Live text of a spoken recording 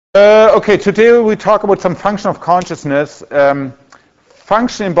Okay, today we talk about some function of consciousness.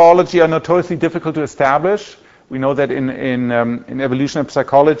 Function in biology are notoriously difficult to establish. We know that in evolutionary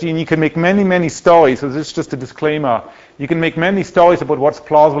psychology, and you can make many, many stories. So this is just a disclaimer. You can make many stories about what's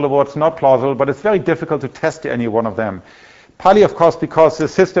plausible or what's not plausible, but it's very difficult to test any one of them. Partly, of course, because the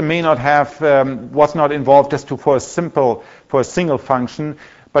system may not have was not involved just for a single function.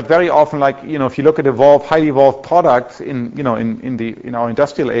 But very often, like, if you look at highly evolved products in our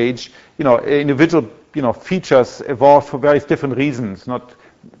industrial age, individual, features evolve for various different reasons, not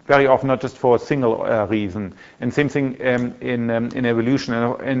very often not just for a single reason. And same thing in evolution.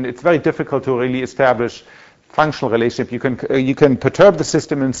 And it's very difficult to really establish functional relationship. You can perturb the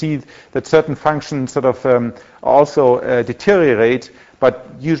system and see that certain functions sort of also deteriorate. But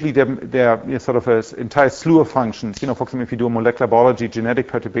usually they're sort of an entire slew of functions. For example, if you do a molecular biology genetic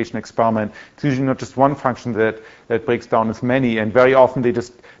perturbation experiment, it's usually not just one function that breaks down as many. And very often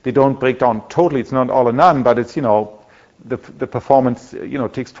they don't break down totally. It's not all or none, but it's, the performance,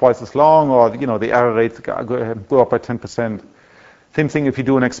 takes twice as long, or, the error rates go up by 10%. Same thing if you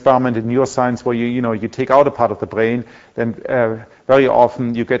do an experiment in neuroscience where you take out a part of the brain, then very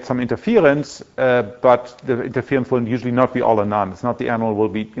often you get some interference, but the interference will usually not be all or none. It's not the animal will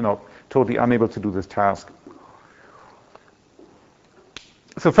be totally unable to do this task.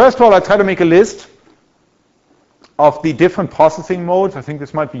 So first of all, I try to make a list of the different processing modes. I think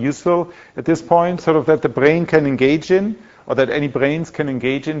this might be useful at this point, sort of that the brain can engage in, or that any brains can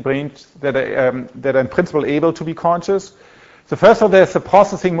engage in, brains that are in principle able to be conscious. So first of all, there's the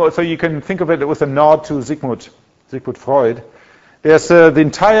processing mode. So you can think of it with a nod to Sigmund Freud. There's the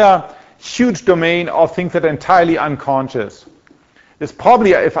entire huge domain of things that are entirely unconscious. There's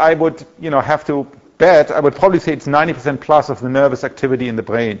probably, if I would have to bet, I would probably say it's 90% plus of the nervous activity in the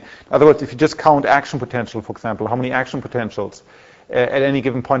brain. In other words, if you just count action potential, for example, how many action potentials at any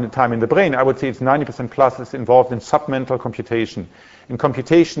given point in time in the brain, I would say it's 90% plus is involved in submental computation. In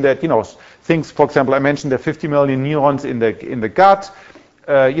computation that, things, for example, I mentioned there are 50 million neurons in the gut.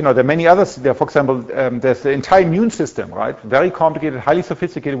 There are many others. There, for example, there's the entire immune system, right? Very complicated, highly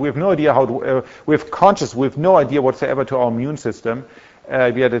sophisticated. We have no idea we have no idea whatsoever to our immune system.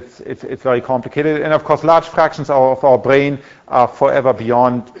 Yet it's very complicated. And of course, large fractions of our brain are forever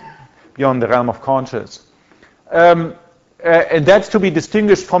beyond the realm of conscious. And that's to be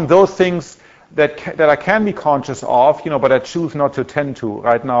distinguished from those things that I can be conscious of, but I choose not to attend to.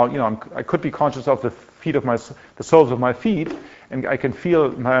 Right now, I could be conscious of the soles of my feet, and I can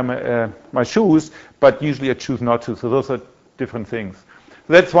feel my shoes, but usually I choose not to. So those are different things.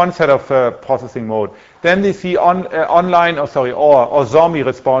 So that's one set of processing mode. Then they see online, or zombie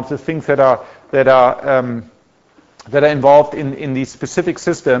responses, things that are involved in these specific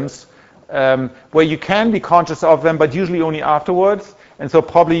systems, where you can be conscious of them, but usually only afterwards. And so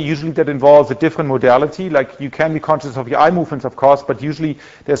usually that involves a different modality. Like you can be conscious of your eye movements, of course, but usually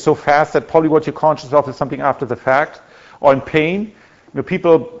they're so fast that probably what you're conscious of is something after the fact. Or in pain,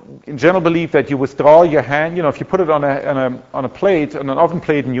 people in general believe that you withdraw your hand. If you put it on a plate, on an oven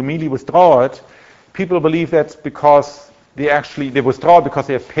plate, and you immediately withdraw it, people believe that's because they withdraw because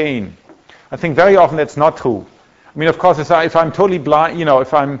they have pain. I think very often that's not true. I mean, of course, if I'm totally blind,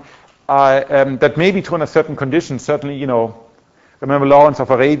 that may be true in a certain condition. Certainly, remember Lawrence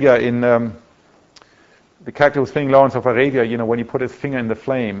of Arabia the character who's playing Lawrence of Arabia, when he put his finger in the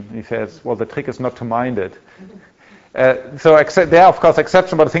flame, he says, well, the trick is not to mind it. So there are, of course,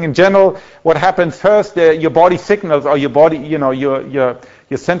 exceptions, but I think in general, what happens first, your body signals, or your body, your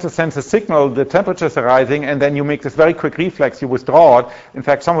senses sense a signal, the temperatures are rising, and then you make this very quick reflex, you withdraw it. In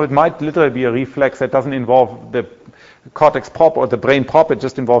fact, some of it might literally be a reflex that doesn't involve the cortex prop or the brain prop, it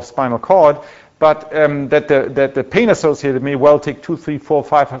just involves spinal cord. But that the pain associated may well take 2, 3, 4,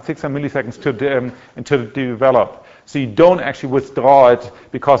 5, 6 milliseconds to develop. So you don't actually withdraw it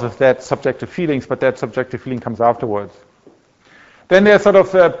because of that subjective feelings, but that subjective feeling comes afterwards. Then there's sort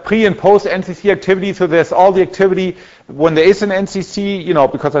of pre and post NCC activity. So there's all the activity when there is an NCC,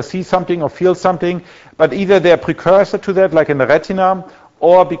 because I see something or feel something, but either they're precursor to that, like in the retina,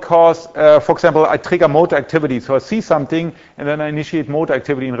 or because, for example, I trigger motor activity. So I see something, and then I initiate motor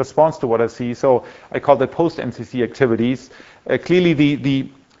activity in response to what I see. So I call that post-NCC activities.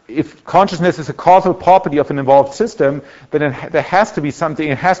 Clearly, if consciousness is a causal property of an involved system, then there has to be something,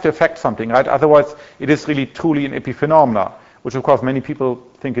 it has to affect something, right? Otherwise, it is really truly an epiphenomena, which, of course, many people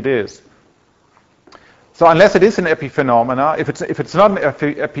think it is. So unless it is an epiphenomena, if it's not an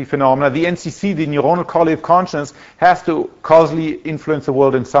epiphenomena, the NCC, the neuronal correlate of consciousness, has to causally influence the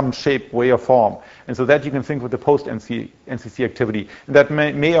world in some shape, way, or form. And so that you can think with the post-NCC activity. And that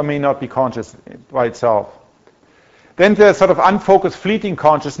may or may not be conscious by itself. Then there's sort of unfocused fleeting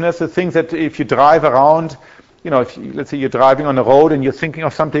consciousness, the things that if you drive around, let's say you're driving on a road and you're thinking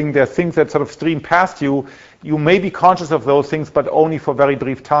of something, there are things that sort of stream past you. You may be conscious of those things, but only for very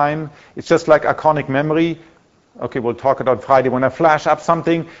brief time. It's just like iconic memory. Okay, we'll talk about Friday. When I flash up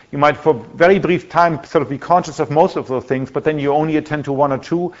something, you might for very brief time sort of be conscious of most of those things, but then you only attend to one or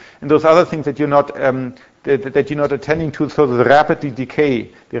two, and those other things that you're not attending to, so they rapidly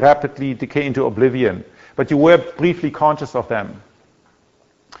decay into oblivion. But you were briefly conscious of them.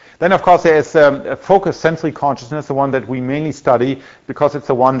 Then, of course, there is a focused sensory consciousness, the one that we mainly study, because it's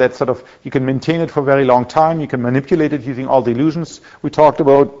the one that sort of, you can maintain it for a very long time, you can manipulate it using all the illusions we talked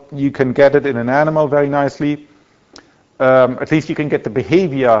about, you can get it in an animal very nicely. At least you can get the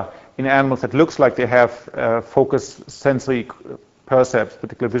behavior in animals that looks like they have focused sensory percepts,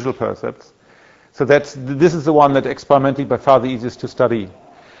 particularly visual percepts. So this is the one that experimentally by far the easiest to study.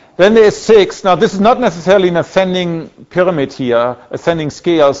 Then there is 6. Now this is not necessarily an ascending pyramid here, ascending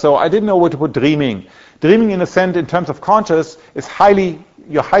scale, so I didn't know where to put dreaming. Dreaming in a sense in terms of conscious is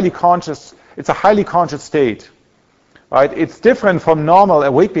you're highly conscious, it's a highly conscious state. Right? It's different from normal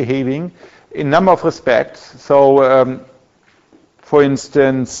awake behaving in a number of respects. So for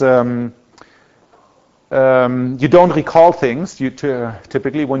instance, you don't recall things.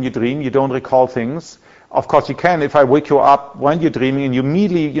 Typically when you dream, you don't recall things. Of course you can. If I wake you up when you're dreaming and you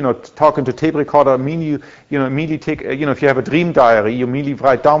immediately, talking to tape recorder, immediately take, if you have a dream diary, you immediately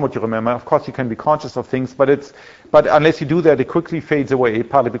write down what you remember. Of course you can be conscious of things, but unless you do that, it quickly fades away,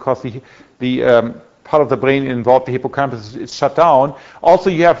 partly because the part of the brain involved, the hippocampus, is shut down. Also,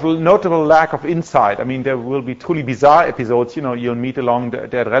 you have a notable lack of insight. I mean, there will be truly bizarre episodes. You'll meet a long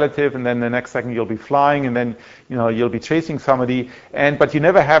dead relative, and then the next second you'll be flying, and then you'll be chasing somebody. But you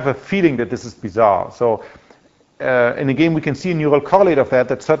never have a feeling that this is bizarre. So, and again, we can see a neural correlate of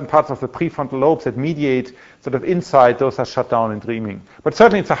that certain parts of the prefrontal lobes that mediate sort of insight, those are shut down in dreaming. But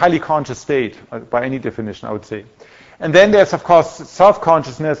certainly, it's a highly conscious state by any definition, I would say. And then there's, of course,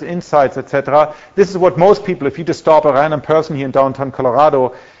 self-consciousness, insights, etc. This is what most people, if you just stop a random person here in downtown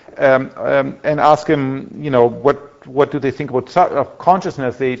Colorado and ask him, what do they think about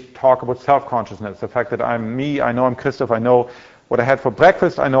consciousness, they talk about self-consciousness, the fact that I'm me, I know I'm Christof, I know what I had for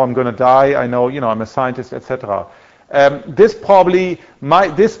breakfast, I know I'm going to die, I know, I'm a scientist, etc. This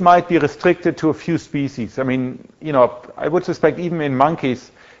might be restricted to a few species. I mean, I would suspect even in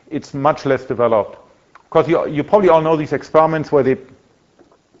monkeys, it's much less developed. Because you probably all know these experiments where they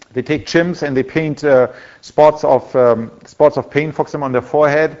take chimps and they paint spots of paint, for example, on their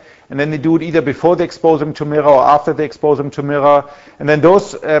forehead, and then they do it either before they expose them to mirror or after they expose them to mirror. And then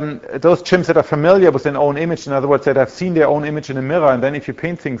those chimps that are familiar with their own image, in other words, that have seen their own image in a mirror, and then if you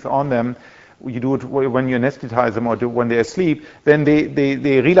paint things on them, you do it when you anesthetize them or when they're asleep, then they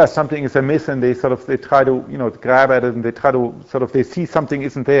realize something is amiss and they try to grab at it and they see something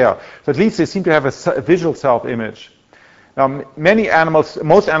isn't there. So at least they seem to have a visual self-image. Now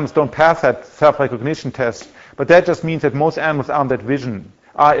most animals don't pass that self-recognition test, but that just means that most animals are not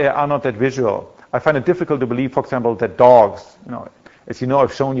that visual. I find it difficult to believe, for example, that dogs, as you know,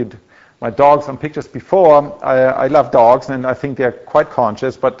 I've shown you my dogs on pictures before. I love dogs and I think they're quite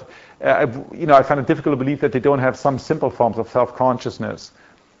conscious, but I find it difficult to believe that they don't have some simple forms of self-consciousness.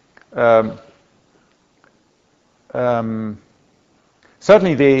 Certainly,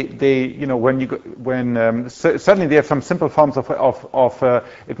 certainly they have some simple forms of.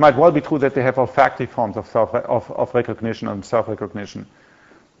 It might well be true that they have olfactory forms of recognition and self-recognition.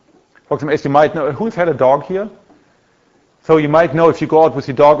 For example, as you might know, who's had a dog here? So you might know if you go out with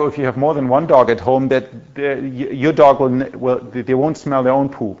your dog, or if you have more than one dog at home, that your dog they won't smell their own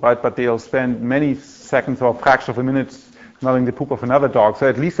poop, right? But they'll spend many seconds or a fraction of a minute smelling the poop of another dog. So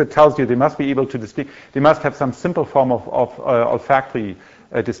at least it tells you they must be able to distinguish. They must have some simple form of olfactory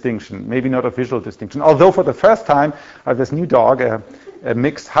distinction, maybe not a visual distinction. Although for the first time, I have this new dog, a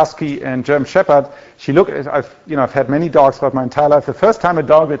mixed husky and German shepherd. I've had many dogs throughout my entire life. The first time a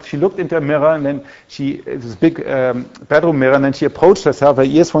dog that she looked into a mirror, and then this big bedroom mirror, and then she approached herself. Her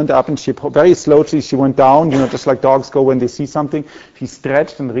ears went up, and very slowly she went down. Just like dogs go when they see something. She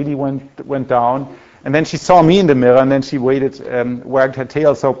stretched and really went down, and then she saw me in the mirror, and then she waited, wagged her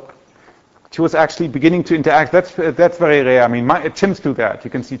tail. So she was actually beginning to interact. That's very rare. I mean, chimps do that. You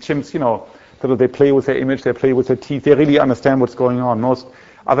can see chimps, so they play with their image, they play with their teeth, they really understand what's going on. Most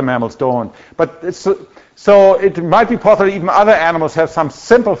other mammals don't. But so it might be possible even other animals have some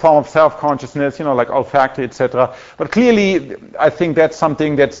simple form of self-consciousness, like olfactory, etc. But clearly, I think that's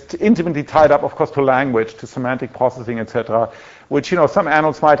something that's intimately tied up, of course, to language, to semantic processing, etc. Which, some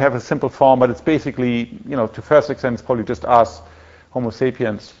animals might have a simple form, but it's basically, to a first extent, it's probably just us, Homo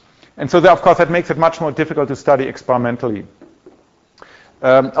sapiens. And so, of course, that makes it much more difficult to study experimentally.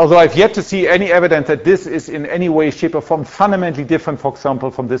 Although I've yet to see any evidence that this is in any way, shape, or form fundamentally different, for example,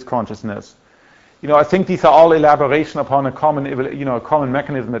 from this consciousness. I think these are all elaboration upon a common, a common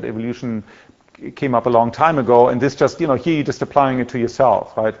mechanism that evolution came up a long time ago, and this just, here you're just applying it to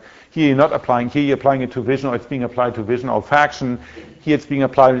yourself, right? Here you're not applying, here you're applying it to vision, or it's being applied to vision olfaction. Here it's being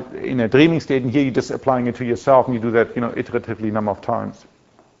applied in a dreaming state, and here you're just applying it to yourself, and you do that, iteratively a number of times.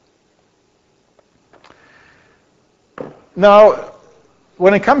 Now,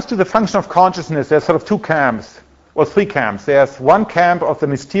 when it comes to the function of consciousness, there's sort of two camps, or three camps. There's one camp of the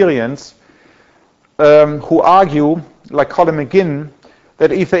Mysterians who argue, like Colin McGinn,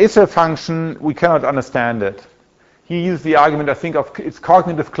 that if there is a function, we cannot understand it. He used the argument, I think, of it's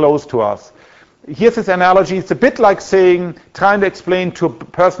cognitive close to us. Here's his analogy. It's a bit like saying, trying to explain to a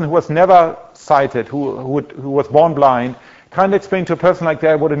person who was never sighted, who was born blind, trying to explain to a person like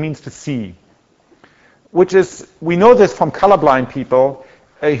that what it means to see. Which is, we know this from colorblind people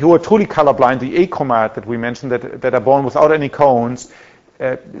who are truly colorblind, the achromat that we mentioned, that are born without any cones.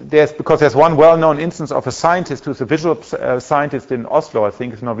 Because there's one well-known instance of a scientist who's a visual scientist in Oslo, I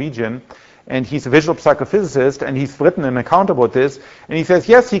think, is Norwegian, and he's a visual psychophysicist, and he's written an account about this, and he says,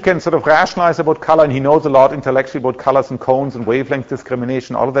 yes, he can sort of rationalize about color, and he knows a lot intellectually about colors and cones and wavelength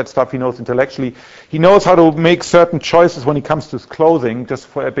discrimination, all of that stuff he knows intellectually. He knows how to make certain choices when it comes to his clothing, just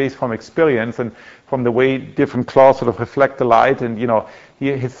based from experience and from the way different cloths sort of reflect the light, and,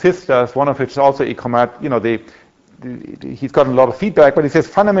 his sisters, one of which is also achromat, he's gotten a lot of feedback, but he says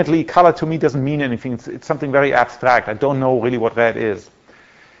fundamentally color to me doesn't mean anything. It's something very abstract. I don't know really what red is.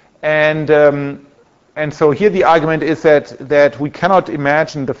 And so here the argument is that we cannot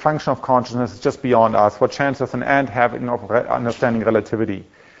imagine the function of consciousness is just beyond us. What chance does an ant have in understanding relativity?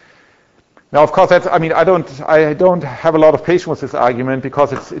 Now, of course, I don't have a lot of patience with this argument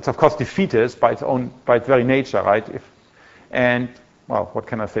because it's of course defeatist by its very nature, right? What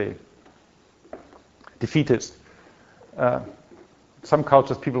can I say? Defeatist. Some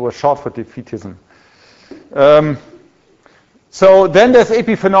cultures, people were short for defeatism. So then there's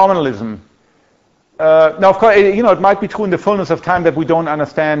epiphenomenalism. Now, of course, it might be true in the fullness of time that we don't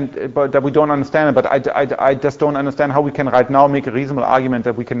understand, but I just don't understand how we can right now make a reasonable argument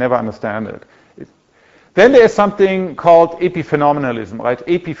that we can never understand it. Then there is something called epiphenomenalism, right?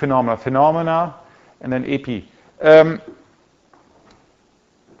 Epiphenomena, phenomena, and then epi.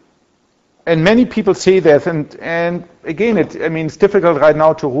 And many people say this, and again, it's difficult right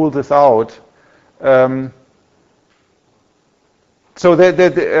now to rule this out. So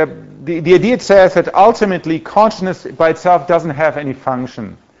the idea says that ultimately consciousness by itself doesn't have any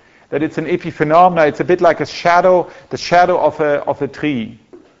function. That it's an epiphenomena. It's a bit like the shadow of a tree,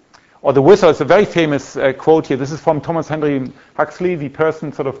 or the whistle. It's a very famous quote here. This is from Thomas Henry Huxley, the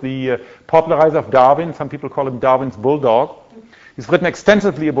person, sort of the popularizer of Darwin. Some people call him Darwin's bulldog. He's written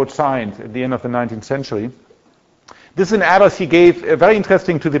extensively about science at the end of the 19th century. This is an address he gave, very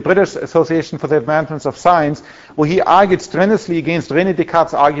interesting, to the British Association for the Advancement of Science, where he argued strenuously against René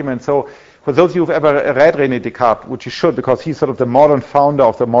Descartes' argument. So for those of you who've ever read René Descartes, which you should, because he's sort of the modern founder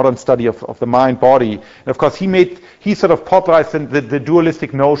of the modern study of the mind-body. And of course, he sort of popularized the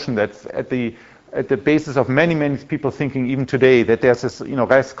dualistic notion that's at the basis of many people thinking even today, that there's this,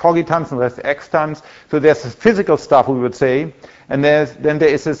 res cogitans and res extans. So there's this physical stuff, we would say, and then there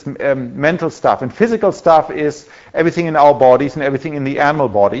is this mental stuff. And physical stuff is everything in our bodies and everything in the animal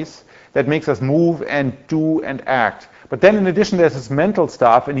bodies that makes us move and do and act. But then in addition, there's this mental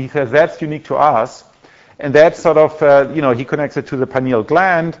stuff, and he says that's unique to us. And that's sort of, he connects it to the pineal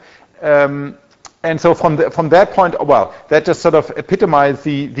gland. And so from that point, that just sort of epitomizes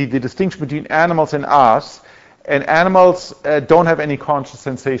the distinction between animals and us. And animals don't have any conscious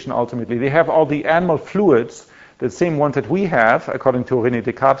sensation ultimately. They have all the animal fluids, the same ones that we have, according to René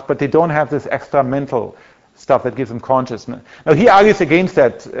Descartes, but they don't have this extra mental stuff that gives them consciousness. Now he argues against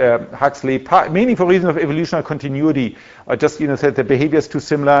that, Huxley, mainly for reasons of evolutionary continuity, or just said the behavior is too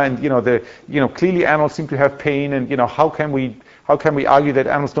similar, and clearly animals seem to have pain, and how can we argue that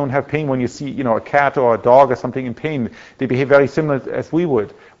animals don't have pain when you see a cat or a dog or something in pain? They behave very similar as we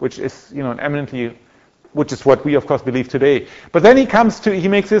would, which is which is what we of course believe today. But then he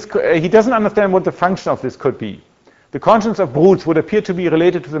doesn't understand what the function of this could be. The consciousness of brutes would appear to be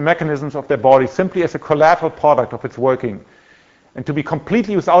related to the mechanisms of their body simply as a collateral product of its working, and to be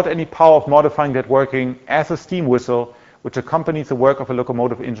completely without any power of modifying that working, as a steam whistle, which accompanies the work of a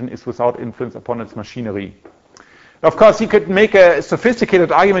locomotive engine, is without influence upon its machinery. Of course, he could make a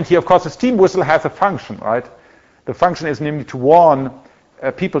sophisticated argument here. Of course, a steam whistle has a function, right? The function is namely to warn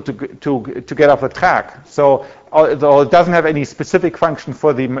people to get off the track. So although it doesn't have any specific function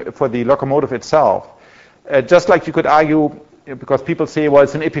for the locomotive itself, just like you could argue, because people say, well,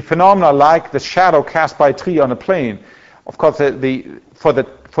 it's an epiphenomena like the shadow cast by a tree on a plane. Of course, for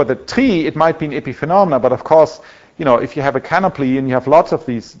the tree, it might be an epiphenomena, but of course, if you have a canopy and you have lots of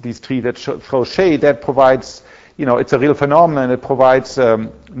these trees that throw shade, that provides, it's a real phenomenon, and it provides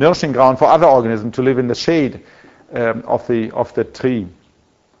nourishing ground for other organisms to live in the shade of the tree.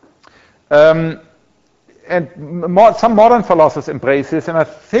 And some modern philosophers embrace this, and I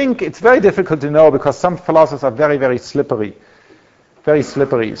think it's very difficult to know because some philosophers are very, very slippery. Very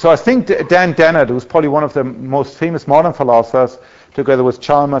slippery. So I think Dan Dennett, who's probably one of the most famous modern philosophers, together with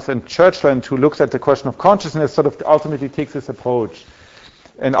Chalmers and Churchland, who looks at the question of consciousness, sort of ultimately takes this approach.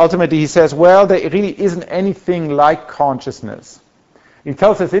 And ultimately he says, well, there really isn't anything like consciousness. He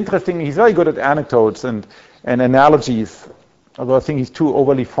tells us interesting, he's very good at anecdotes and analogies, although I think he's too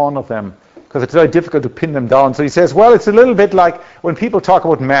overly fond of them, because it's very difficult to pin them down. So he says, well, it's a little bit like when people talk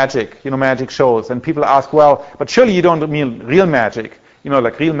about magic, magic shows, and people ask, well, but surely you don't mean real magic,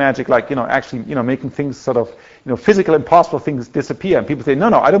 like real magic, like, actually, making things sort of, physical, impossible things disappear. And people say, no,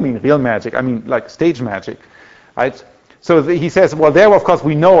 I don't mean real magic, I mean like stage magic, right? So he says, well, there, of course,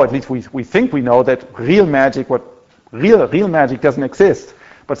 we know, at least we think we know that real magic, real magic doesn't exist,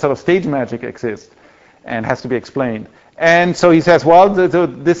 but sort of stage magic exists and has to be explained. And so he says, well,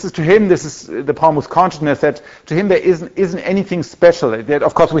 this is the problem with consciousness, that to him there isn't anything special. That,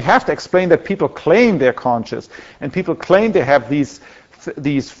 of course, we have to explain that people claim they're conscious, and people claim they have these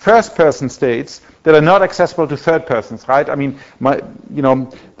first-person states that are not accessible to third persons, right? I mean,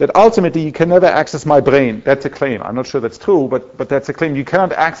 that ultimately you can never access my brain. That's a claim. I'm not sure that's true, but that's a claim. You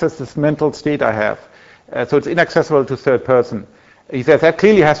cannot access this mental state I have. So it's inaccessible to third person. He says that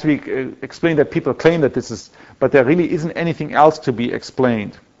clearly has to be explained, that people claim that this is, but there really isn't anything else to be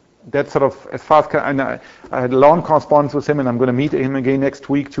explained. That's sort of, as far as I had a long correspondence with him, and I'm going to meet him again next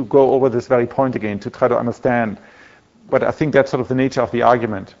week to go over this very point again, to try to understand. But I think that's sort of the nature of the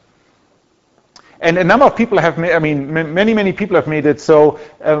argument. And a number of people have made, many people have made it. So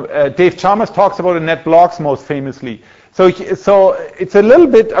Dave Chalmers talks about it in Net Blogs most famously. So it's a little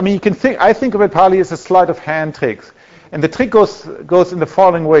bit, you can think, I think of it partly as a sleight of hand tricks. And the trick goes in the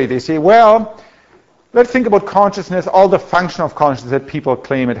following way. They say, well, let's think about consciousness, all the function of consciousness that people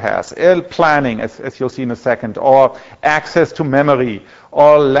claim it has. Planning, as you'll see in a second, or access to memory,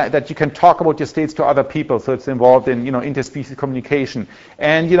 or that you can talk about your states to other people, so it's involved in, interspecies communication.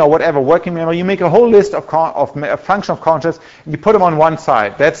 And, whatever, working memory, you make a whole list of a function of consciousness, and you put them on one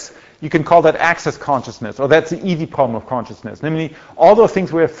side. You can call that access consciousness, or that's the easy problem of consciousness. Namely, all those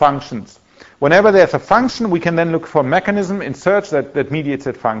things where functions. Whenever there's a function, we can then look for a mechanism in search that mediates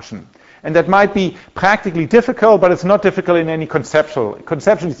that function. And that might be practically difficult, but it's not difficult in any conceptual.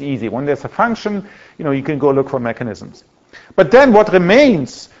 Conception is easy. When there's a function, you can go look for mechanisms. But then what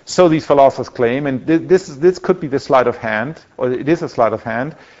remains, so these philosophers claim, and this could be the sleight of hand, or it is a sleight of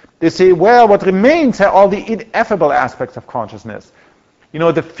hand, they say, well, what remains are all the ineffable aspects of consciousness.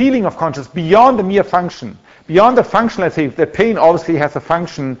 The feeling of consciousness beyond the mere function. Beyond the function, let's say, the pain obviously has a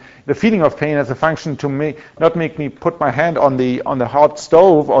function, the feeling of pain has a function to not make me put my hand on the hot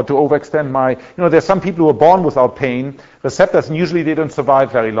stove, or to overextend my, there's some people who are born without pain receptors, and usually they don't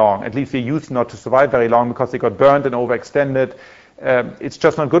survive very long. At least they used not to survive very long because they got burned and overextended. It's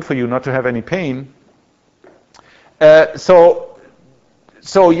just not good for you not to have any pain. So,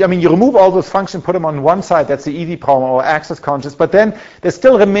 you remove all those functions, put them on one side, that's the easy problem, or access conscious, but then there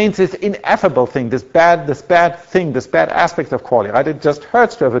still remains this ineffable thing, this bad aspect of quality, right? It just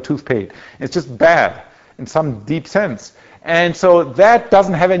hurts to have a tooth pain. It's just bad in some deep sense. And so that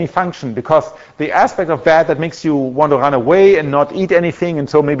doesn't have any function, because the aspect of bad that makes you want to run away and not eat anything, and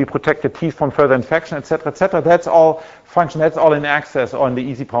so maybe protect the teeth from further infection, etc., that's all function, that's all in access or in the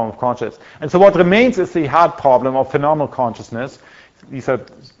easy problem of consciousness. And so what remains is the hard problem of phenomenal consciousness. These are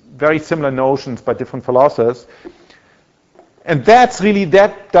very similar notions by different philosophers. And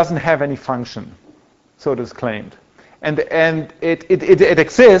that doesn't have any function, so it is claimed. And it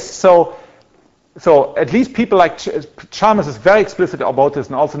exists, so at least people like Chalmers is very explicit about this,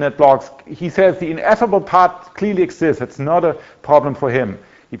 and also Net Blogs. He says the ineffable part clearly exists. It's not a problem for him.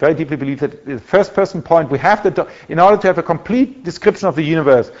 He very deeply believes that the first person point, we have to, in order to have a complete description of the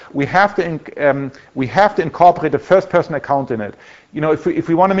universe, we have to incorporate a first person account in it. If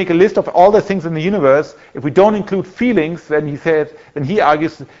we want to make a list of all the things in the universe, if we don't include feelings, then he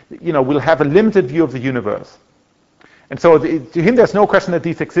argues, we'll have a limited view of the universe. And so to him there's no question that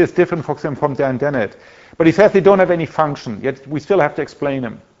these exist, different from Dan Dennett. But he says they don't have any function, yet we still have to explain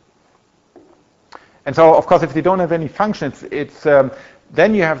them. And so, of course, if they don't have any function,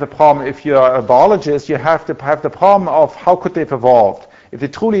 then you have the problem, if you're a biologist, you have to have the problem of how could they have evolved. If they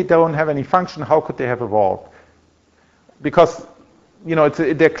truly don't have any function, how could they have evolved? Because,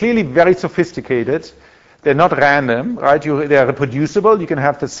 they're clearly very sophisticated. They're not random, right? They're reproducible. You can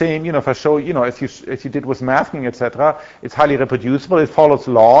have the same, if I show, as you did with masking, etc. It's highly reproducible. It follows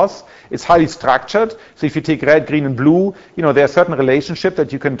laws. It's highly structured. So if you take red, green, and blue, there are certain relationships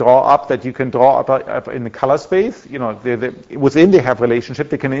that you can draw up in the color space. Within they have relationship.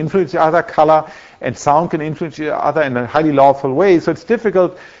 They can influence each other. Color and sound can influence each other in a highly lawful way. So it's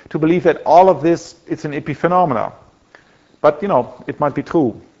difficult to believe that all of this is an epiphenomena. But, it might be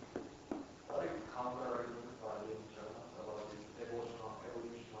true.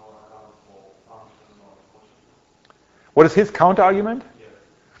 What is his counter-argument? Yeah.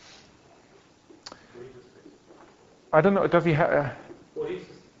 I don't know. Does he have? Well, he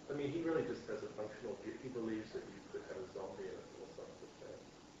really just has a functional view. He believes that you could have a zombie in a philosophical sense.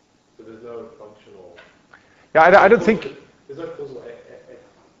 So there's no functional. Yeah, I don't think. There's no causal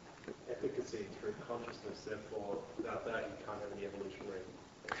efficacy through consciousness. Therefore, without that, you can't have any evolutionary.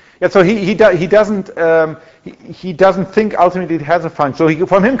 Yeah. So he doesn't think ultimately it has a function. So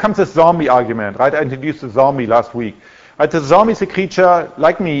from him comes this zombie argument, right? I introduced the zombie last week. Right, the zombie is a creature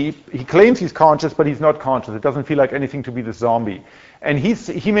like me. He claims he's conscious, but he's not conscious. It doesn't feel like anything to be the zombie. And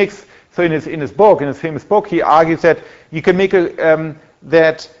he makes, so in his famous book, he argues that you can make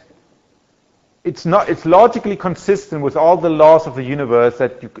that it's logically consistent with all the laws of the universe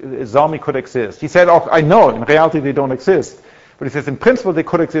that a zombie could exist. He said, I know, in reality they don't exist. But he says, in principle they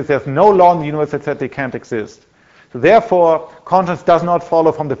could exist. There's no law in the universe that said they can't exist. So therefore, consciousness does not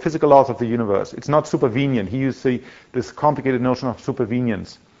follow from the physical laws of the universe. It's not supervenient. He used this complicated notion of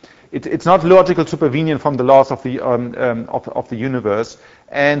supervenience. It's not logical supervenient from the laws of the universe,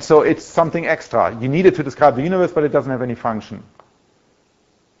 and so it's something extra. You need it to describe the universe, but it doesn't have any function.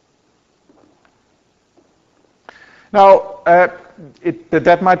 Now,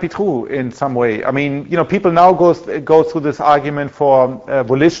 that might be true in some way. I mean, people now go through this argument for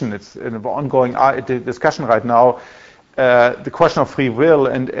volition. It's an ongoing discussion right now. The question of free will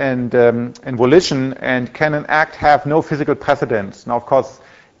and volition, and can an act have no physical precedence? Now, of course,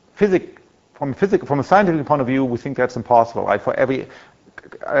 from a scientific point of view, we think that's impossible. Right? For every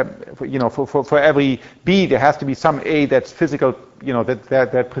for every B, there has to be some A that's physical.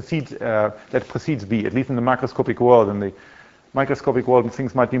 That precedes B, at least in the macroscopic world. In the microscopic world,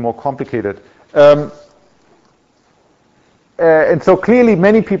 things might be more complicated. And so clearly,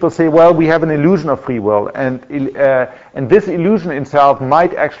 many people say, well, we have an illusion of free will, and this illusion itself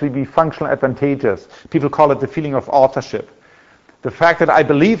might actually be functional advantageous. People call it the feeling of authorship. The fact that I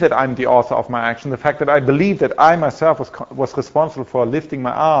believe that I'm the author of my action, the fact that I believe that I myself was responsible for lifting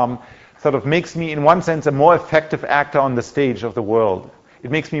my arm, sort of makes me, in one sense, a more effective actor on the stage of the world.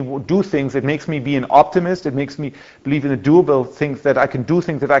 It makes me do things. It makes me be an optimist. It makes me believe in the doable things, that I can do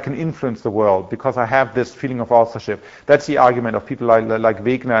things, that I can influence the world because I have this feeling of authorship. That's the argument of people like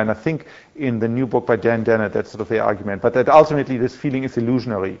Wegener, and I think in the new book by Dan Dennett, that's sort of the argument. But that ultimately this feeling is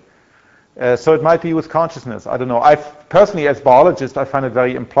illusionary. So it might be with consciousness. I don't know. I personally, as biologist, I find it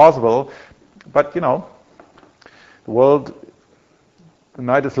very implausible. But the world, the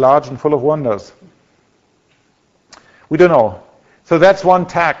night is large and full of wonders. We don't know. So that's one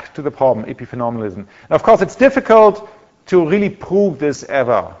tack to the problem, epiphenomenalism. And of course, it's difficult to really prove this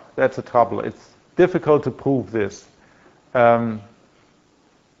ever. That's the trouble. It's difficult to prove this.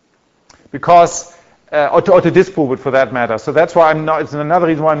 Because or to disprove it for that matter. So that's why it's another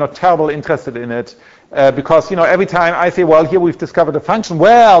reason why I'm not terribly interested in it. Because, every time I say, well, here we've discovered a function,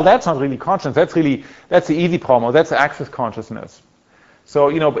 well, that's not really consciousness. That's the easy problem, or that's access consciousness. So,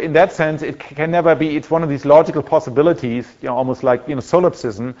 in that sense, it can never be, it's one of these logical possibilities, almost like,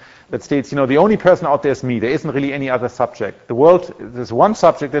 solipsism, that states, the only person out there is me. There isn't really any other subject. The world, there's one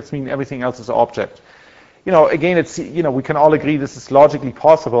subject, that means everything else is an object. Again, it's, we can all agree this is logically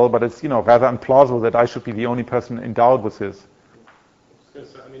possible, but it's, rather implausible that I should be the only person endowed with this. I was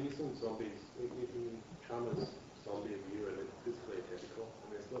going to say, using zombies, in Chalmers' zombie view, and it's physically identical.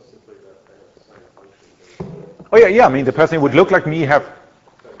 It's not simply that they have the same function. Oh, yeah. The person who would look like me have...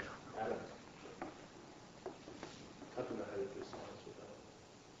 Adam. I don't know how to do science with that.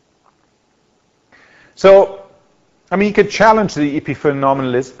 So, you can challenge the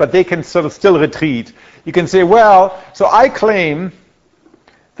epiphenomenalists, but they can sort of still retreat. You can say, well, so I claim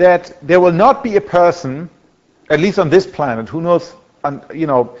that there will not be a person, at least on this planet, who knows, I'm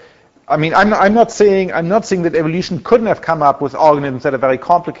not saying that evolution couldn't have come up with organisms that are very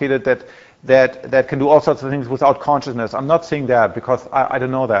complicated, that can do all sorts of things without consciousness. I'm not saying that because I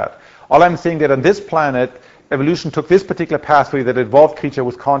don't know that. All I'm saying that on this planet, evolution took this particular pathway that evolved creature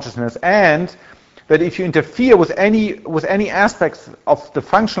with consciousness, and that if you interfere with any aspects of the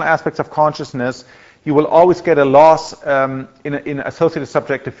functional aspects of consciousness, you will always get a loss in associated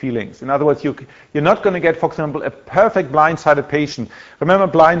subjective feelings. In other words, you're not going to get, for example, a perfect blind-sided patient. Remember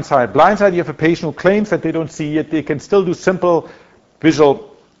blindside. Blindside, you have a patient who claims that they don't see, yet they can still do simple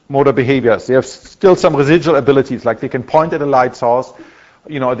visual motor behaviors. They have still some residual abilities, like they can point at a light source,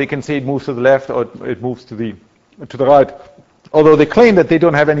 they can say it moves to the left or it moves to the right, although they claim that they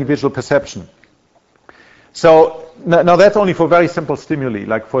don't have any visual perception. So now that's only for very simple stimuli,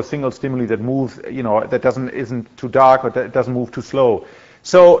 like for a single stimuli that moves, that isn't too dark or that doesn't move too slow.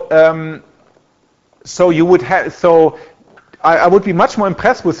 So I would be much more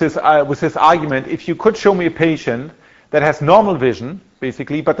impressed with this argument if you could show me a patient that has normal vision,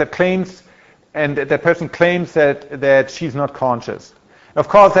 basically, but that claims, and that person claims that she's not conscious. Of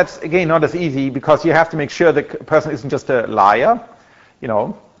course, that's again not as easy, because you have to make sure the person isn't just a liar,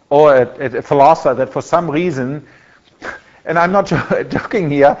 or a philosopher that for some reason, and I'm not joking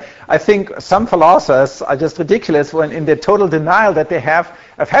here, I think some philosophers are just ridiculous when in their total denial that they have.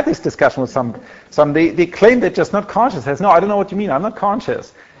 I've had this discussion with some they claim they're just not conscious. Says, no, I don't know what you mean, I'm not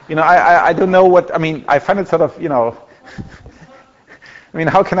conscious. I don't know what, I find it sort of,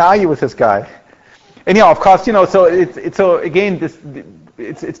 how can I argue with this guy? Anyhow, of course, so again,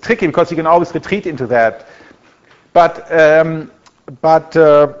 it's tricky, because you can always retreat into that. But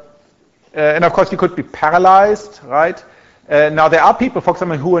and of course you could be paralyzed, right? Now there are people, for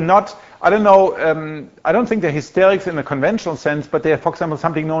example, who are not, I don't think they're hysterics in the conventional sense, but they're, for example,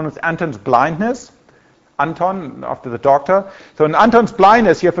 something known as Anton's blindness. Anton, after the doctor. So in Anton's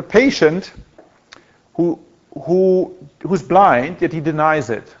blindness, you have a patient who's blind, yet he denies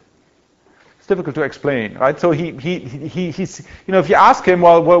it. It's difficult to explain, right? So he's, if you ask him,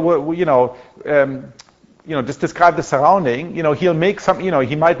 just describe the surrounding, he'll make some,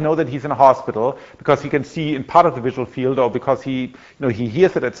 he might know that he's in a hospital because he can see in part of the visual field, or because he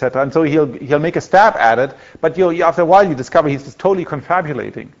hears it, etc. And so he'll make a stab at it, but after a while you discover he's just totally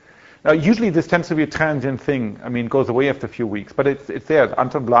confabulating. Now, usually this tends to be a transient thing. It goes away after a few weeks, but it's there.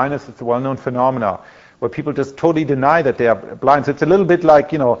 Anton blindness, it's a well-known phenomena where people just totally deny that they are blind. So it's a little bit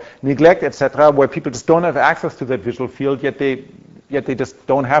like, neglect, etc., where people just don't have access to that visual field, yet they just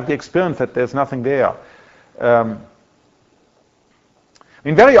don't have the experience that there's nothing there.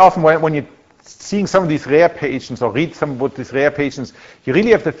 Very often when you're seeing some of these rare patients or read some of these rare patients, you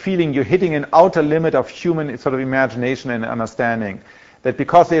really have the feeling you're hitting an outer limit of human sort of imagination and understanding. That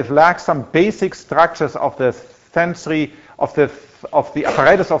because they've lacked some basic structures of the sensory, of the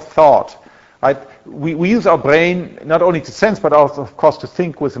apparatus of thought, right? We use our brain not only to sense, but also, of course, to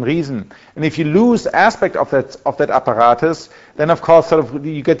think within reason. And if you lose aspect of that apparatus, then of course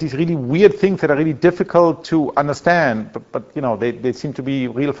you get these really weird things that are really difficult to understand. But they seem to be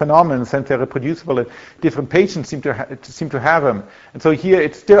real phenomena, since they're reproducible, and different patients seem to have them. And so here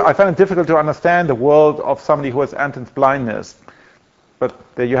I find it difficult to understand the world of somebody who has Anton's blindness. But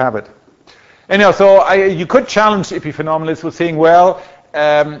there you have it. Anyhow, so you could challenge epiphenomenalists with saying, well,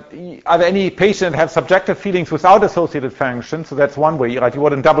 are there any patients that have subjective feelings without associated function? So that's one way, right? You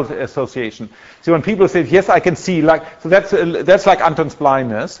want a double association. So when people say, yes, I can see, so that's like Anton's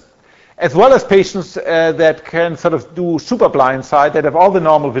blindness, as well as patients that can sort of do super blind side, that have all the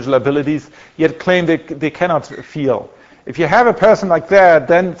normal visual abilities, yet claim they cannot feel. If you have a person like that,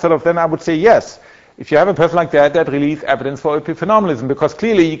 then I would say yes. If you have a person like that, that really is evidence for epiphenomenalism, because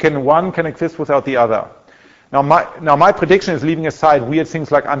clearly one can exist without the other. Now my prediction is, leaving aside weird things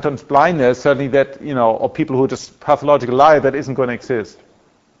like Anton's blindness, certainly that, or people who are just pathological liar, that isn't going to exist.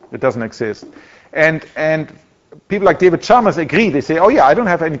 It doesn't exist. And people like David Chalmers agree. They say, oh yeah, I don't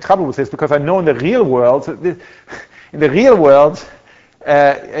have any trouble with this, because I know in the real world,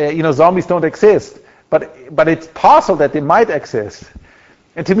 zombies don't exist. But it's possible that they might exist.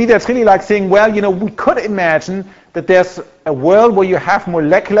 And to me, that's really like saying, well, we could imagine that there's a world where you have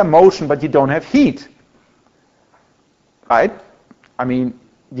molecular motion, but you don't have heat. Right? You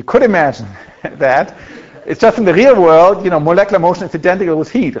could imagine that. It's just in the real world, molecular motion is identical with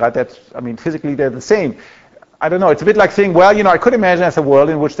heat, right? Physically they're the same. I don't know. It's a bit like saying, well, I could imagine there's a world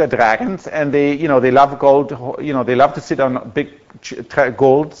in which there are dragons, and they love gold. They love to sit on big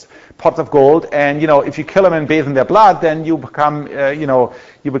pots of gold, and if you kill them and bathe in their blood, then you become,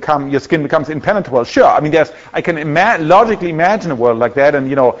 your skin becomes impenetrable. Sure. I can logically imagine a world like that, and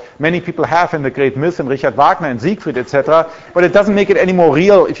many people have in the great myths, and Richard Wagner and Siegfried, etc. But it doesn't make it any more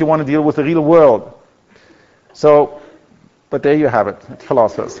real if you want to deal with the real world. So, but there you have it. It's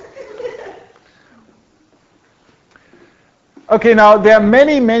philosophers. Okay, now there are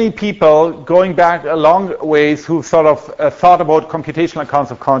many people going back a long ways who sort of thought about computational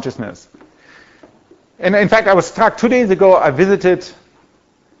accounts of consciousness. And in fact, I was struck 2 days ago. I visited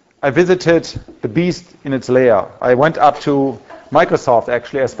the beast in its lair. I went up to Microsoft.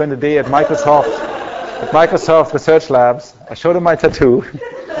 Actually, I spent a day at Microsoft Research Labs. I showed them my tattoo,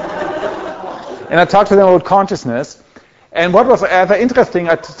 and I talked to them about consciousness. And what was rather interesting,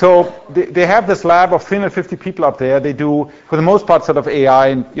 so they have this lab of 350 people up there. They do, for the most part, sort of AI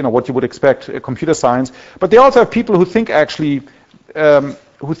and what you would expect, computer science. But they also have people who think actually,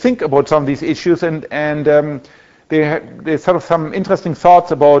 who think about some of these issues, and there's sort of some interesting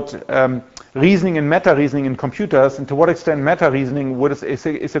thoughts about reasoning and meta-reasoning in computers, and to what extent meta-reasoning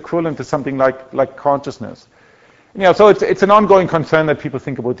is equivalent to something like consciousness. So it's an ongoing concern that people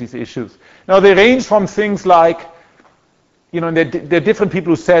think about these issues. Now they range from things like, there are different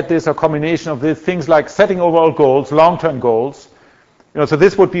people who said this, or combination of this, things like setting overall goals, long-term goals. So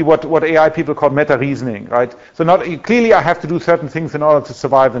this would be what AI people call meta-reasoning, right? So clearly I have to do certain things in order to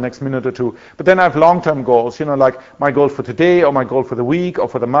survive the next minute or two. But then I have long-term goals, like my goal for today, or my goal for the week, or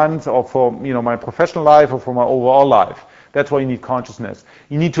for the month, or for my professional life, or for my overall life. That's why you need consciousness.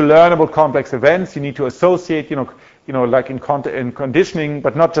 You need to learn about complex events. You need to associate, like in conditioning,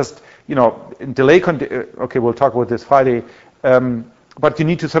 but not just, in delay. Okay, we'll talk about this Friday. But you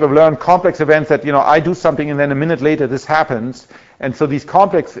need to sort of learn complex events that, I do something and then a minute later this happens. And so these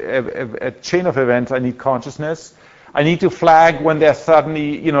complex chain of events, I need consciousness. I need to flag when there's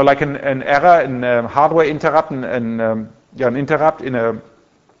suddenly, like an error, an hardware interrupt, an interrupt in a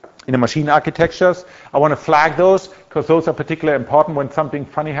machine architectures. I want to flag those because those are particularly important when something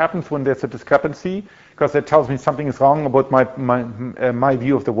funny happens, when there's a discrepancy, because that tells me something is wrong about my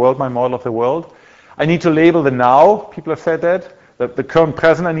view of the world, my model of the world. I need to label the now. People have said that. The current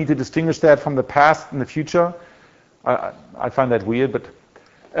present, I need to distinguish that from the past and the future. I find that weird,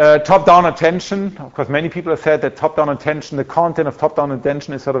 but top-down attention. Of course, many people have said that top-down attention, the content of top-down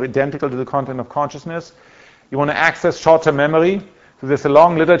attention is sort of identical to the content of consciousness. You want to access short-term memory. So there's a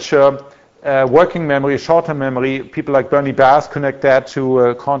long literature, working memory, short-term memory. People like Bernie Bass connect that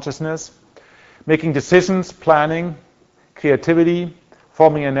to consciousness. Making decisions, planning, creativity,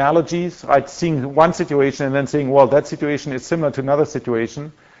 forming analogies, right? Seeing one situation and then saying, well, that situation is similar to another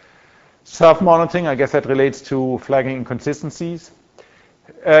situation. Self-monitoring, I guess that relates to flagging inconsistencies.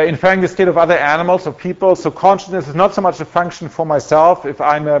 Inferring the state of other animals or people. So consciousness is not so much a function for myself. If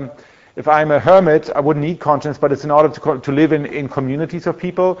I'm a hermit, I wouldn't need consciousness, but it's in order to live in communities of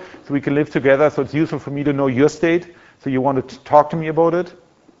people, so we can live together. So it's useful for me to know your state. So you want to talk to me about it.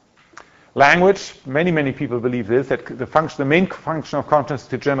 Language, many people believe this, that the main function of consciousness is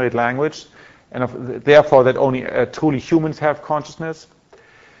to generate language, and therefore that only truly humans have consciousness.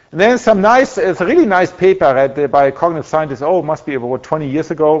 And then it's a really nice paper read by a cognitive scientist, it must be about 20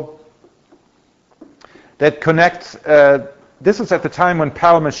 years ago, that connects, this was at the time when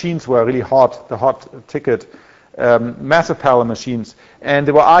parallel machines were really hot, the hot ticket, massive parallel machines, and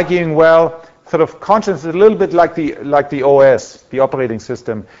they were arguing, well, sort of consciousness is a little bit like the OS, the operating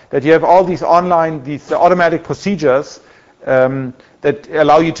system, that you have all these these automatic procedures that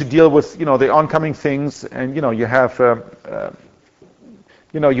allow you to deal with, the oncoming things, and you have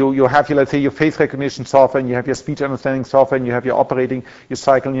you have your, let's say, your face recognition software, and you have your speech understanding software, and you have your operating, your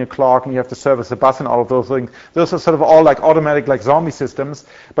cycle, and your clock, and you have to service the bus, and all of those things. Those are sort of all like automatic, like zombie systems.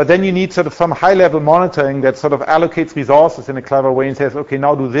 But then you need sort of some high-level monitoring that sort of allocates resources in a clever way and says, okay,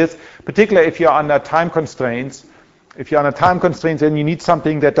 now do this. Particularly if you're under time constraints. If you're under time constraints, then you need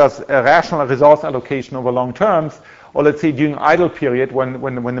something that does a rational resource allocation over long terms. Or let's say during idle period,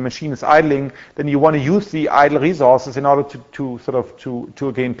 when the machine is idling, then you want to use the idle resources in order to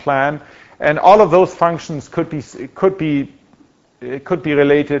again plan. And all of those functions could be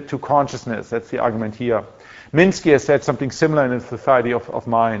related to consciousness. That's the argument here. Minsky has said something similar in the Society of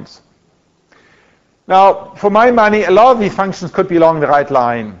Minds. Now, for my money, a lot of these functions could be along the right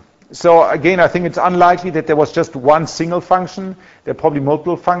line. So again, I think it's unlikely that there was just one single function. There are probably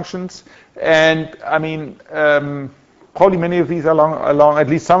multiple functions. And I mean, probably many of these are along, at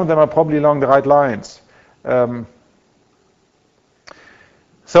least some of them are probably along the right lines.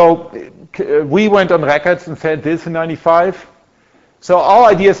 So we went on records and said this in 95. So our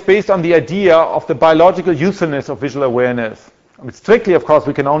idea is based on the idea of the biological usefulness of visual awareness. I mean, strictly, of course,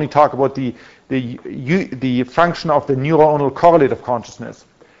 we can only talk about the function of the neuronal correlate of consciousness.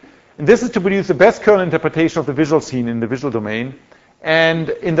 And this is to produce the best kernel interpretation of the visual scene in the visual domain, and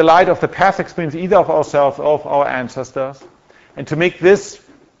in the light of the past experience either of ourselves or of our ancestors, and to make this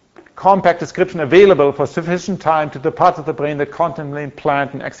compact description available for sufficient time to the parts of the brain that contemplate, plan,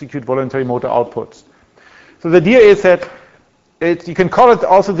 and execute voluntary motor outputs. So the idea is that you can call it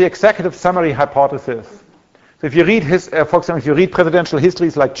also the executive summary hypothesis. So if you read for example, if you read presidential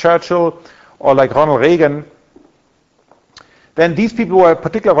histories like Churchill or like Ronald Reagan, then these people were,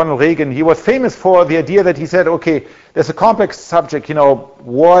 particularly Ronald Reagan, he was famous for the idea that he said, okay, there's a complex subject,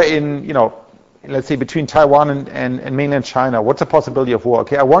 war in, let's say between Taiwan and mainland China. What's the possibility of war?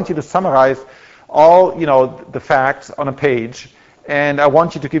 Okay, I want you to summarize all, the facts on a page, and I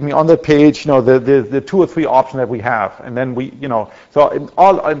want you to give me on that page, the 2 or 3 options that we have, and then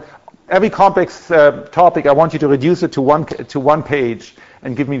every complex topic, I want you to reduce it to one page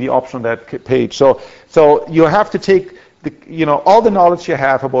and give me the option on that page. So you have to take all the knowledge you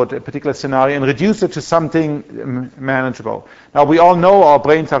have about a particular scenario and reduce it to something manageable. Now, we all know our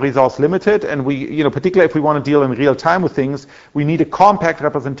brains are resource limited, and we, particularly if we want to deal in real time with things, we need a compact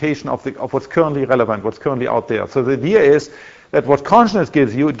representation of what's currently relevant, what's currently out there. So the idea is that what consciousness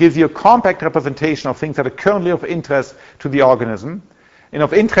gives you, it gives you a compact representation of things that are currently of interest to the organism. And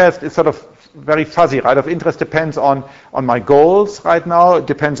of interest is sort of very fuzzy, right? Of interest depends on my goals right now. It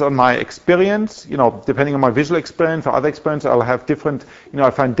depends on my experience. Depending on my visual experience or other experience, I'll have different, I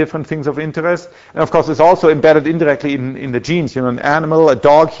find different things of interest. And of course, it's also embedded indirectly in the genes. An animal, a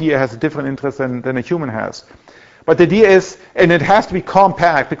dog here has a different interest than a human has. But the idea is, and it has to be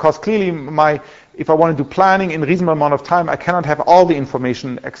compact, because clearly if I want to do planning in a reasonable amount of time, I cannot have all the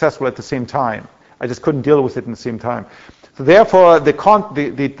information accessible at the same time. I just couldn't deal with it in the same time. So therefore,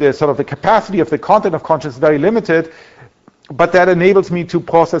 the sort of the capacity of the content of consciousness is very limited, but that enables me to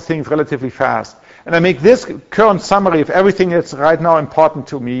process things relatively fast. And I make this current summary of everything that's right now important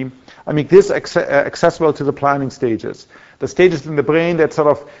to me. I make this accessible to the planning stages. The stages in the brain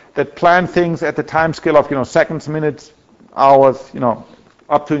that plan things at the time scale of seconds, minutes, hours,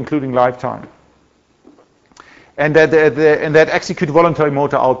 up to including lifetime. And that execute voluntary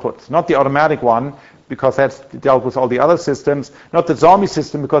motor outputs, not the automatic one, because that's dealt with all the other systems, not the zombie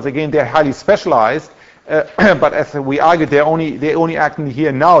system, because again they're highly specialized, but as we argued, they only act in the here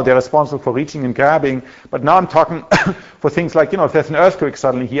and now. They're responsible for reaching and grabbing. But now I'm talking for things like, if there's an earthquake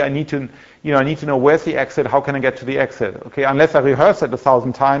suddenly here, I need to know where's the exit, how can I get to the exit? Okay, unless I rehearse it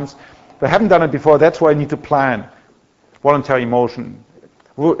 1,000 times, if I haven't done it before, that's where I need to plan voluntary motion,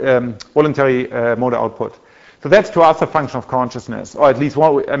 voluntary motor output. So that's to us a function of consciousness, or at least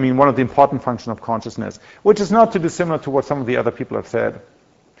one of the important functions of consciousness, which is not too dissimilar to what some of the other people have said.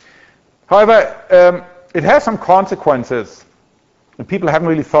 However, it has some consequences, and people haven't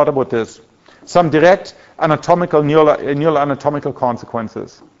really thought about this. Some direct neural anatomical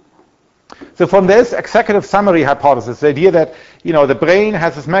consequences. So from this executive summary hypothesis, the idea that the brain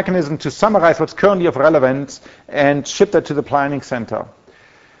has this mechanism to summarize what's currently of relevance and ship that to the planning center.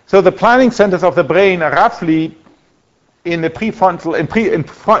 So the planning centers of the brain are roughly in the prefrontal,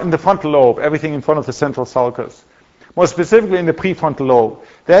 in the frontal lobe, everything in front of the central sulcus. More specifically in the prefrontal lobe.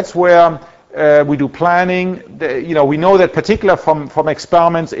 That's where we do planning. We know that particularly from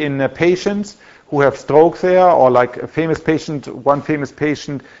experiments in patients who have strokes there, or like one famous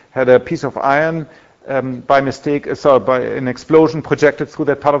patient had a piece of iron by an explosion projected through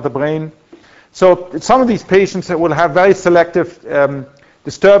that part of the brain. So some of these patients will have very selective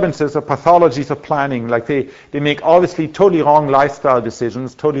disturbances or pathologies of planning, like they make obviously totally wrong lifestyle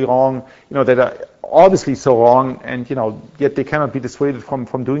decisions, totally wrong, that are obviously so wrong, and yet they cannot be dissuaded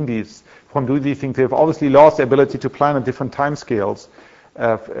from doing these things. They've obviously lost the ability to plan at different time scales.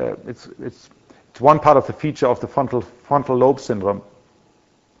 It's one part of the feature of the frontal lobe syndrome.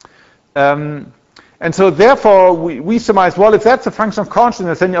 And so therefore we surmise, well, if that's a function of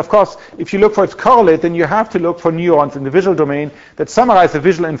consciousness, then of course, if you look for its correlate, then you have to look for neurons in the visual domain that summarize the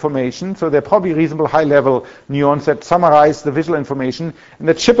visual information. So they're probably reasonable high-level neurons that summarize the visual information and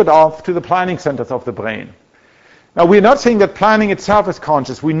that ship it off to the planning centers of the brain. Now, we're not saying that planning itself is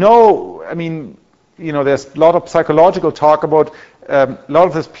conscious. We know, there's a lot of psychological talk about a lot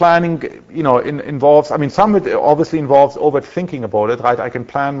of this planning, involves, some of it obviously involves overthinking about it, right? I can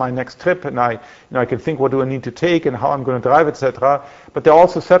plan my next trip, and I can think what do I need to take and how I'm going to drive, etc. But there are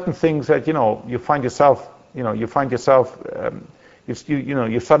also certain things that, you find yourself, you're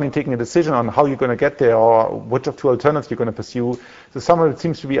suddenly taking a decision on how you're going to get there, or which of 2 alternatives you're going to pursue. So some of it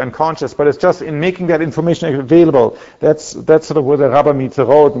seems to be unconscious, but it's just in making that information available. That's sort of where the rubber meets the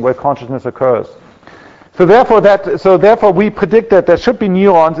road and where consciousness occurs. So therefore we predict that there should be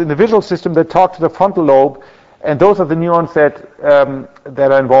neurons in the visual system that talk to the frontal lobe, and those are the neurons that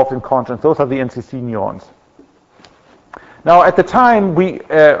are involved in consciousness. Those are the NCC neurons. Now, at the time,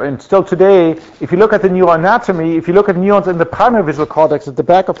 and still today, if you look at the neuroanatomy, if you look at neurons in the primary visual cortex at the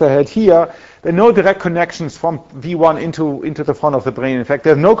back of the head here, there are no direct connections from V1 into the front of the brain. In fact,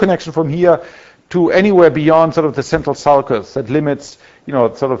 there's no connection from here to anywhere beyond sort of the central sulcus that limits,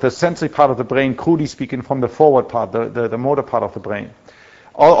 sort of the sensory part of the brain, crudely speaking, from the forward part, the motor part of the brain.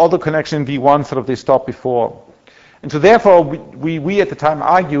 All the connection in V1 sort of they stop before. And so therefore we at the time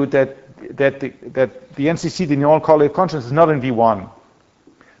argued that the NCC, the neural correlative consciousness, is not in V1.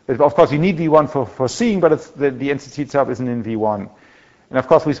 Of course, you need V1 for seeing, but the NCC itself isn't in V1. And of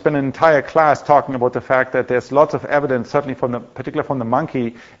course, we spent an entire class talking about the fact that there's lots of evidence, certainly particularly from the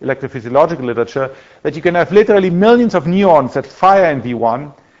monkey electrophysiological literature, that you can have literally millions of neurons that fire in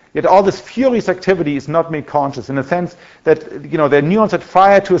V1, yet all this furious activity is not made conscious, in the sense that, there are neurons that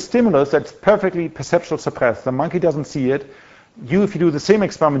fire to a stimulus that's perfectly perceptual suppressed. The monkey doesn't see it. If you do the same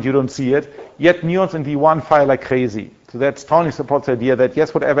experiment, you don't see it, yet neurons in V1 fire like crazy. So that strongly supports the idea that,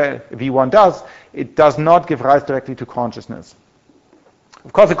 yes, whatever V1 does, it does not give rise directly to consciousness.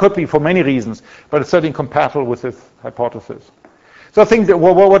 Of course, it could be for many reasons, but it's certainly compatible with this hypothesis. So I think that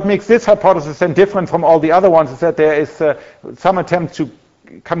what makes this hypothesis then different from all the other ones is that there is some attempt to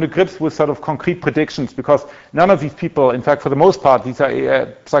come to grips with sort of concrete predictions, because none of these people, in fact, for the most part, these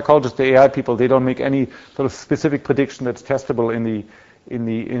are psychologists, the AI people, they don't make any sort of specific prediction that's testable in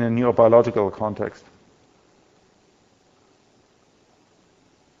a neurobiological context.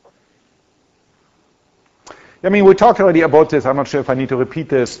 I mean, we talked already about this. I'm not sure if I need to repeat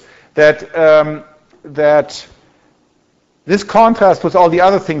this. That this contrast with all the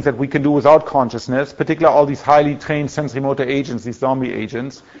other things that we can do without consciousness, particularly all these highly trained sensory motor agents, these zombie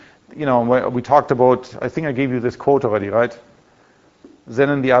agents. We talked about. I think I gave you this quote already, right? Zen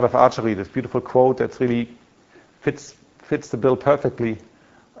and the Art of Archery. This beautiful quote that really fits the bill perfectly.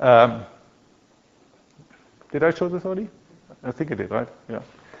 Did I show this already? I think I did, right? Yeah.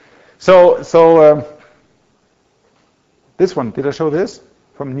 So. This one, did I show this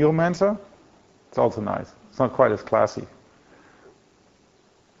from Neuromancer? It's also nice. It's not quite as classy.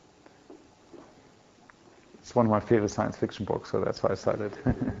 It's one of my favorite science fiction books, so that's why I cited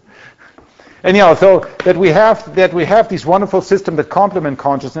it. Anyhow, so that we have these wonderful systems that complement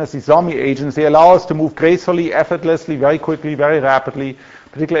consciousness, these zombie agents. They allow us to move gracefully, effortlessly, very quickly, very rapidly,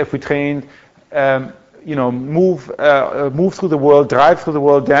 particularly if we train. Move through the world, drive through the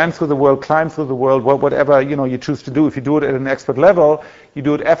world, dance through the world, climb through the world, whatever you choose to do. If you do it at an expert level, you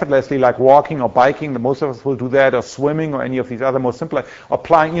do it effortlessly, like walking or biking. Most of us will do that, or swimming, or any of these other more simple. Or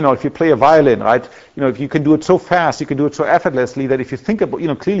playing, if you play a violin, right? If you can do it so fast, you can do it so effortlessly that if you think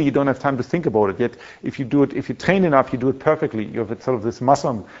about, clearly you don't have time to think about it. Yet, if you train enough, you do it perfectly. You have sort of this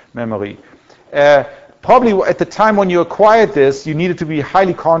muscle memory. Probably at the time when you acquired this, you needed to be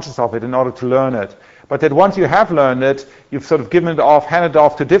highly conscious of it in order to learn it. But that once you have learned it, you've sort of handed it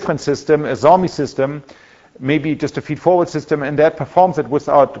off to a different system, a zombie system, maybe just a feed-forward system, and that performs it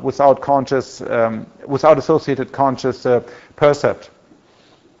without associated conscious percept.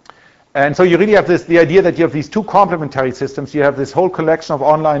 And so you really have the idea that you have these two complementary systems. You have this whole collection of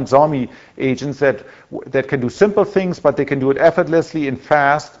online zombie agents that can do simple things, but they can do it effortlessly and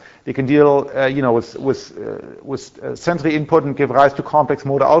fast. They can deal, with sensory input and give rise to complex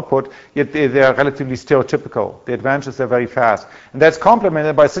motor output, yet they are relatively stereotypical. The advantages are very fast. And that's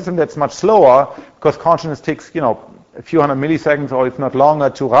complemented by a system that's much slower, because consciousness takes, a few hundred milliseconds or if not longer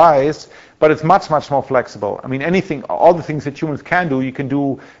to rise, but it's much, much more flexible. I mean, all the things that humans can do, you can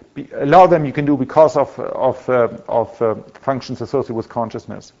do because of functions associated with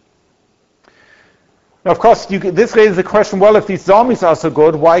consciousness. Now, of course, this raises the question, well, if these zombies are so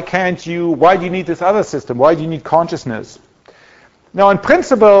good, why do you need this other system? Why do you need consciousness? Now, in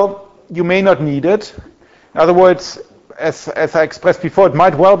principle, you may not need it. In other words, as I expressed before, it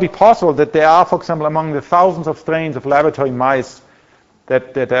might well be possible that there are, for example, among the thousands of strains of laboratory mice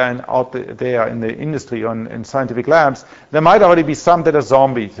that are out there in the industry or in scientific labs, there might already be some that are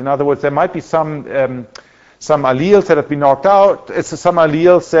zombies. In other words, there might be some alleles that have been knocked out. It's some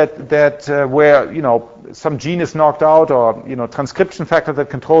alleles that where some gene is knocked out, or transcription factor that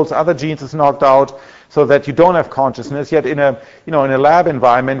controls other genes is knocked out, so that you don't have consciousness. Yet in a lab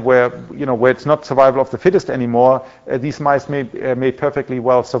environment where it's not survival of the fittest anymore, these mice may perfectly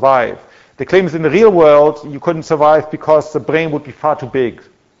well survive. The claim is in the real world you couldn't survive because the brain would be far too big.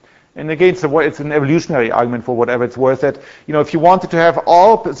 And again, it's an evolutionary argument for whatever it's worth, that, if you wanted to have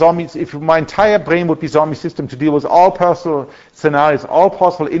all zombies, if my entire brain would be zombie system to deal with all possible scenarios, all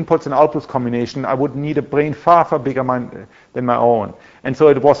possible inputs and outputs combination, I would need a brain far, far bigger than my own. And so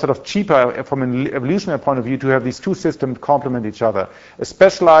it was sort of cheaper from an evolutionary point of view to have these two systems complement each other. A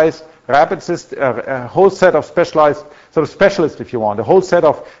specialized, rapid system, a whole set of specialized, sort of specialists, if you want, a whole set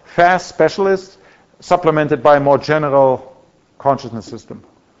of fast specialists supplemented by a more general consciousness system.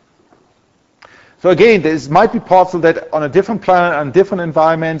 So again, this might be possible that on a different planet and different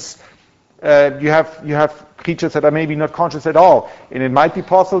environments, you have creatures that are maybe not conscious at all. And it might be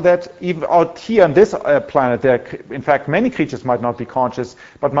possible that even out here on this planet, in fact, many creatures might not be conscious,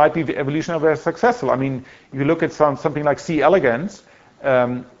 but might be evolutionarily successful. I mean, if you look at something like C. elegans,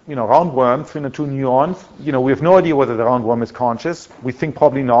 roundworm, 302 neurons, we have no idea whether the roundworm is conscious. We think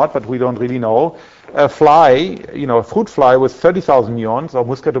probably not, but we don't really know. A fly, a fruit fly with 30,000 neurons, or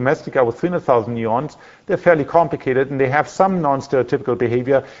Musca domestica with 300,000 neurons, they're fairly complicated, and they have some non-stereotypical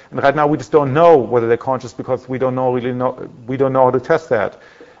behavior. And right now we just don't know whether they're conscious because we don't know how to test that.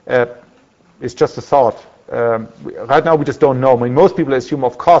 It's just a thought. Right now we just don't know. I mean, most people assume,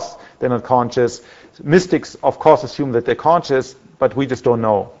 of course, they're not conscious. Mystics, of course, assume that they're conscious, but we just don't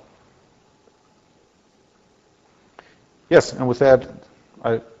know. Yes, and with that,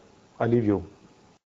 I leave you.